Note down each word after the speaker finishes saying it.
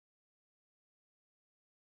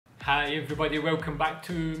Hi everybody, welcome back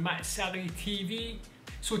to Matsari TV.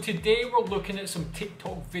 So today we're looking at some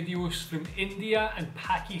TikTok videos from India and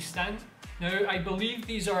Pakistan. Now I believe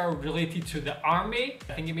these are related to the army.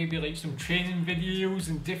 I think it may be like some training videos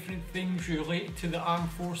and different things related to the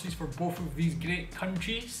armed forces for both of these great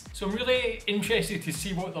countries. So I'm really interested to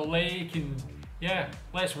see what they're like, and yeah,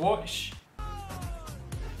 let's watch.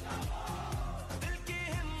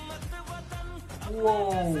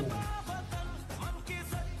 Whoa!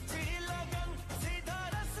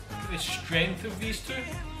 The strength of these two.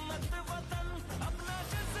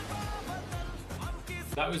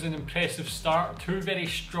 That was an impressive start. Two very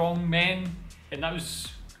strong men, and that was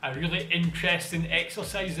a really interesting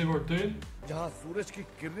exercise they were doing. जहाँ सूरज की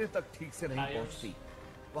किरणें तक ठीक से नहीं पहुँचती,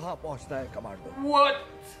 वहाँ पहुँचता है कमांडो। What?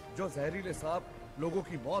 जो जहरीले सांप लोगों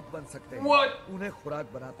की मौत बन सकते हैं, What? उन्हें खुराक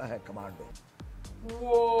बनाता है commando.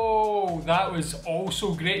 Whoa, that was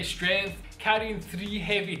also great strength. Carrying 3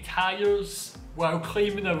 heavy tires while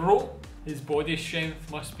climbing a rope. His body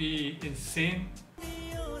strength must be insane.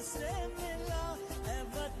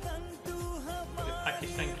 The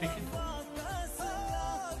Pakistan cricket.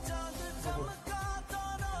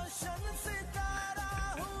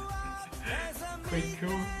 Quite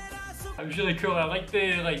cool. That was really cool. I like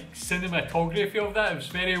the cinematography of that. It was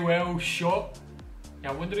very well shot. Yeah,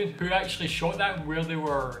 I'm wondering who actually shot that and where they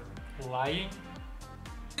were lying.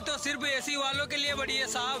 तो सिर्फ AC वालों के लिए बड़ी है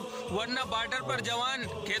साहब, वरना border पर जवान,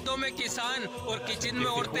 खेतों में किसान और किचन में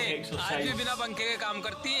औरतें आज भी बिना पंखे के काम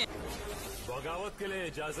करती हैं। बगावत के लिए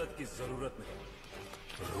इजाजत की जरूरत नहीं,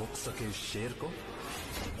 रोक सके शेर को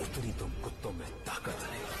उतनी तुम कुत्तों में ताकत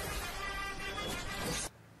नहीं।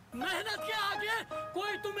 मेहनत के आगे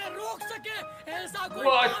कोई तुम्हें रोक सके ऐसा कोई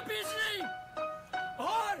ताबीज नहीं,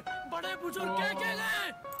 और बड़े बुजुर्ग कह के गए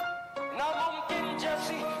नामुमकिन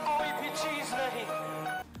जैसी कोई भी चीज नहीं।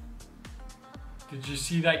 Did you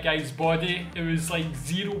see that guy's body? It was like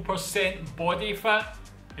 0% body fat,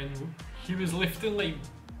 and he was lifting like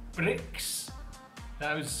bricks.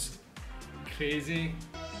 That was crazy.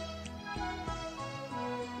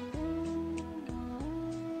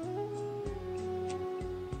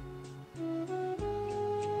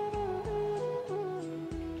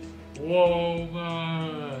 Whoa,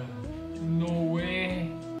 man. No way.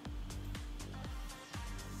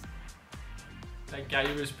 That guy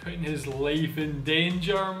was putting his life in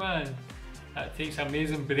danger, man. That takes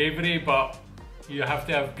amazing bravery, but you have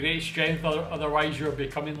to have great strength, otherwise you're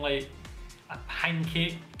becoming like a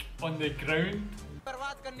pancake on the ground.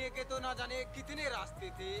 बर्बाद करने के तो ना जाने कितने रास्ते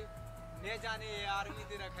थे, न जाने ये आर्मी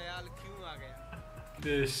तेरा ख्याल क्यों आ गया।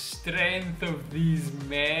 The strength of these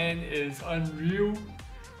men is unreal.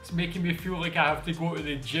 It's making me feel like I have to go to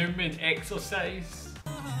the gym and exercise.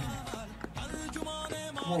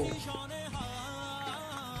 Whoa.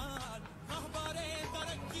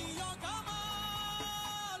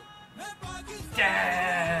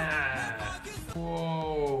 Damn.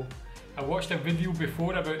 Whoa. I watched a video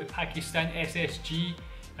before about the Pakistan SSG,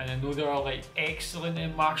 and I know they are like excellent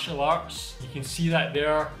in martial arts. You can see that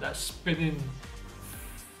there, that spinning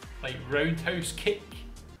like roundhouse kick.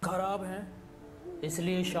 खराब हैं,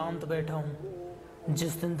 इसलिए शांत बैठा हूँ।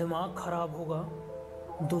 जिस दिन दिमाग खराब होगा,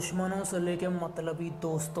 दुश्मनों से लेके मतलबी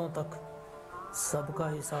दोस्तों तक सबका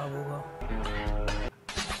हिसाब होगा।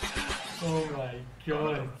 Oh my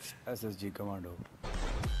god. SSG commando.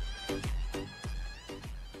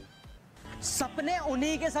 सपने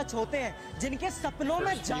उन्हीं के सच होते हैं जिनके सपनों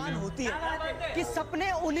में जान होती है, कि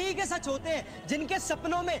सपने उन्हीं के सच होते हैं जिनके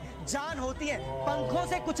सपनों में जान होती है। पंखों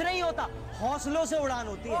से कुछ नहीं होता, हौसलों से उड़ान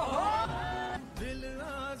होती है। दिल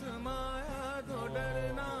आज़माया तो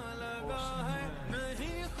डरना लगा है,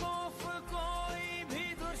 नहीं खौफ कोई भी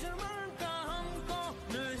दुश्मन का हमको,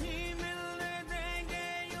 नहीं मिलने देंगे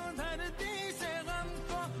यूं धरती से गम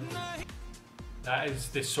को, नहीं। That is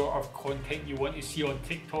the sort of content you want to see on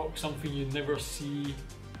TikTok, something you never see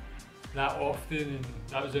that often, and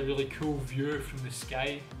that was a really cool view from the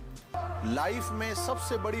sky. Life में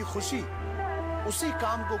सबसे बड़ी खुशी उसी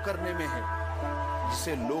काम को करने में है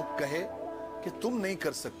जिसे लोग कहे कि तुम नहीं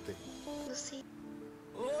कर सकते।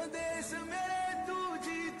 ओ देश मेरे तू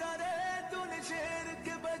जीता रे, तूने शेर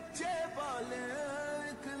के बच्चे पाले,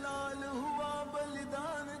 एक लाल हुआ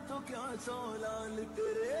बलिदान तो क्या 100 लाल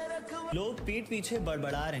तेरे रखवा। लोग पीठ पीछे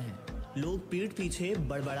बड़बड़ा रहे हैं, लोग पीठ पीछे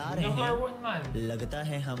बड़बड़ा रहे हैं, लगता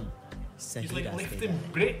है हम सही रास्ते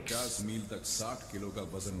पर। 50 मील तक 60 किलो का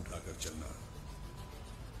वजन उठाकर चलना,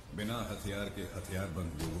 बिना हथियार के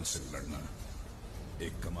हथियारबंद लोगों से लड़ना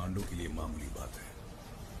एक कमांडो के लिए मामूली बात है।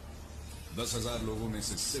 10,000 लोगों में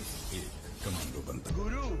से सिर्फ एक कमांडो बनता।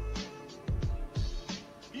 गुरु,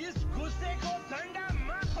 इस गुस्से को ठंडा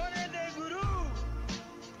मत होने दे गुरु।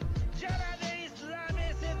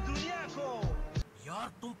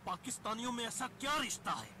 पाकिस्तानियों में ऐसा क्या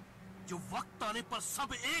रिश्ता है जो वक्त आने पर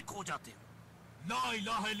सब एक हो जाते हैं? ला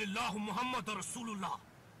इलाहा इल्लल्लाह मुहम्मद रसूलुल्लाह,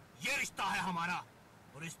 ये रिश्ता है हमारा,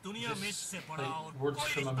 और इस दुनिया में इससे बड़ा और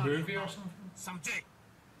कोई रिश्ता नहीं, समझे?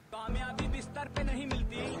 कामयाबी बिस्तर पे नहीं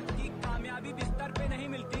मिलती, कि कामयाबी बिस्तर पे नहीं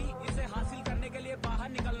मिलती, इसे हासिल करने के लिए बाहर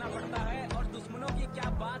निकलना पड़ता है, और दुश्मनों की क्या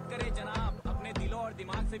बात करे जनाब, अपने दिलों और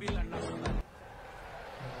दिमाग से भी लड़ना पड़ता है।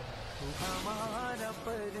 हमारा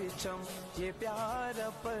परचम, ये प्यारा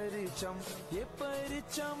परचम, ये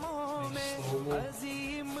परचमों में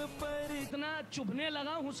अजीम पर इतना चुभने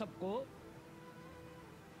लगा हूँ सबको,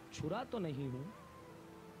 छुरा तो नहीं हूँ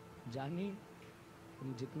जानी, तुम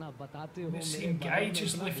जितना बताते हो मेरे guy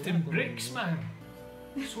just lifting bricks, man.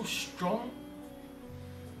 So strong.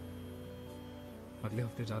 अगले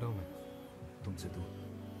हफ्ते जा रहा हूँ मैं तुमसे दूर।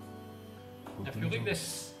 I feel like this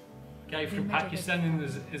guy from Pakistan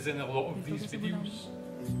is in a lot of these videos.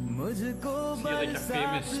 मुझको like a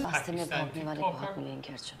famous रास्ते में Pakistani भागने वाले बहुत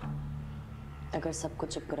मिलेंगे अर्जुन, अगर सबको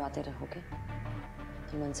चुप कराते रहोगे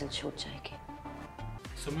तो मंजिल छूट जाएगी।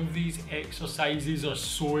 Some of these exercises are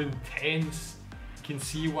so intense. You can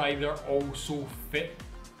see why they're all so fit.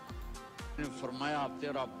 फरमाया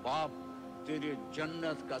तेरा बाप तेरी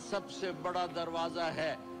जन्नत का सबसे बड़ा दरवाजा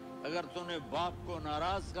है, अगर तूने बाप को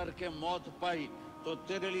नाराज करके मौत पाई तो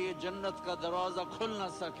तेरे लिए जन्नत का दरवाजा खुल ना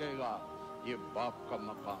सकेगा, ये बाप का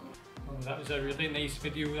मकाम है। That was a really nice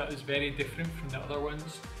video. That was very different from the other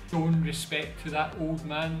ones. Showing respect to that old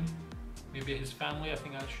man, maybe his family. I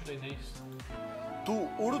think that's really nice. तू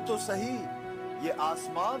उड़ तो सही, ये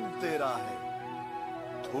आसमान तेरा है,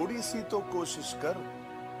 थोड़ी सी तो कोशिश कर,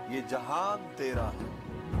 ये जहान तेरा है।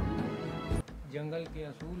 जंगल के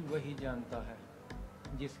असूल वही जानता है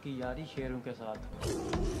जिसकी यारी शेरों के साथ।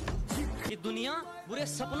 ये दुनिया बुरे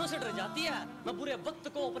सपनों से डर जाती है, मैं बुरे वक्त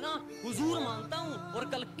को अपना हुजूर मानता हूँ, और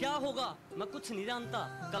कल क्या होगा मैं कुछ नहीं जानता,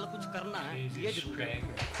 कल कुछ करना है ये जरूर है।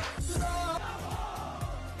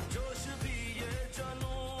 जोश भी ये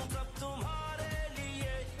जानो सब तुम्हारे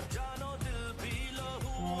लिए, जानो दिल भी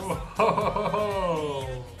लहू।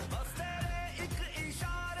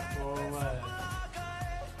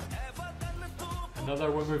 Another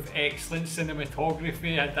one with excellent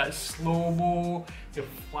cinematography. Had that slow-mo, the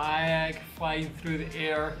flag flying through the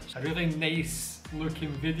air. A really nice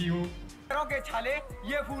looking video. पैरों के छाले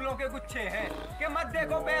ये फूलों के गुच्छे हैं, कि मत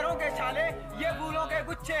देखो पैरों के छाले ये फूलों के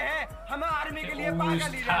गुच्छे हैं, हम आर्मी के लिए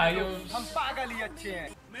पागल ही हैं, हम पागल ही अच्छे हैं।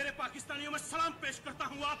 मेरे पाकिस्तानियों में सलाम पेश करता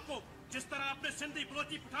हूँ आपको, जिस तरह आपने सिंधी,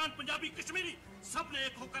 बलोची, पठान, पंजाबी, कश्मीरी सब ने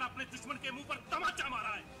एक होकर अपने दुश्मन के मुंह पर तमाचा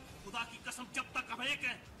मारा है। खुदा की कसम जब तक हम एक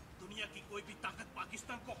हैं, दुनिया की कोई भी ताकत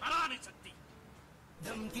पाकिस्तान को हरा नहीं सकती।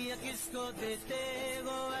 धमकियाँ किसको देते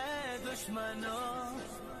वो है दुश्मनों,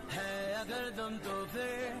 है अगर तुम तो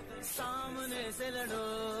फिर सामने से लड़ो,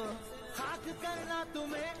 खाक करना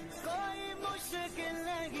तुम्हें कोई मुश्किल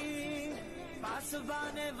नहीं,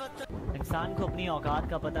 पासबाने वतन। इंसान को अपनी औकात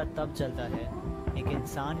का पता तब चलता है, एक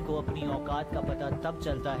इंसान को अपनी औकात का पता तब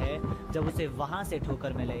चलता है जब उसे वहाँ से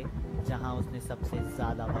ठोकर मिले जहाँ उसने सबसे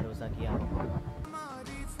ज्यादा भरोसा किया।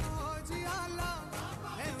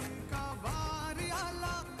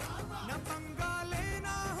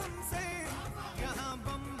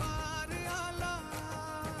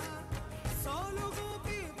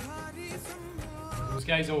 Those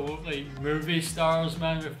guys all look like movie stars,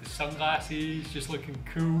 man, with the sunglasses, just looking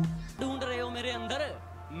cool. ढूंढ रहे हो मेरे अंदर,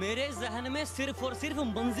 मेरे जहन में सिर्फ और सिर्फ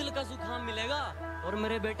मंजिल का सुखाम मिलेगा, और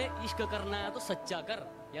मेरे बेटे इश्क करना है तो सच्चा कर,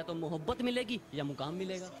 या तो मोहब्बत मिलेगी या मुकाम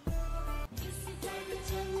मिलेगा।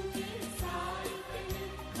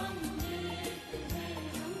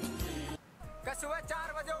 सुबह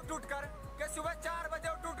 4 बजे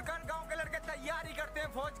उठकर गांव के लड़के तैयारी करते हैं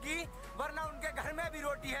फौज की, वरना उनके घर में भी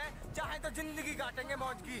रोटी है, चाहे तो जिंदगी काटेंगे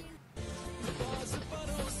मौज की।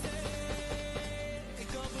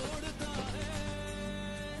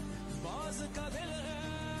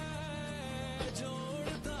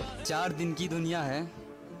 4 दिन की दुनिया है,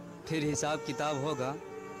 फिर हिसाब किताब होगा।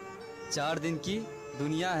 4 दिन की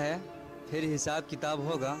दुनिया है, फिर हिसाब किताब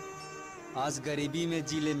होगा। आज गरीबी में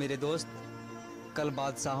जी ले मेरे दोस्त, कल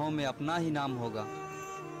बादशाहों में अपना ही नाम होगा।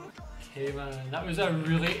 Okay, man, that was a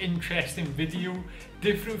really interesting video,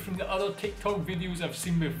 different from the other TikTok videos I've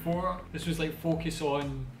seen before. This was like focus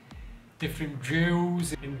on different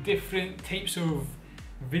drills and different types of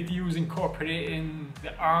videos incorporating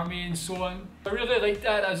the army and so on. I really liked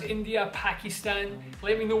that. That was India, Pakistan.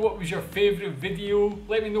 Let me know what was your favourite video.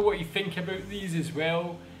 Let me know what you think about these as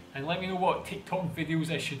well, and let me know what TikTok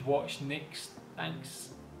videos I should watch next. Thanks.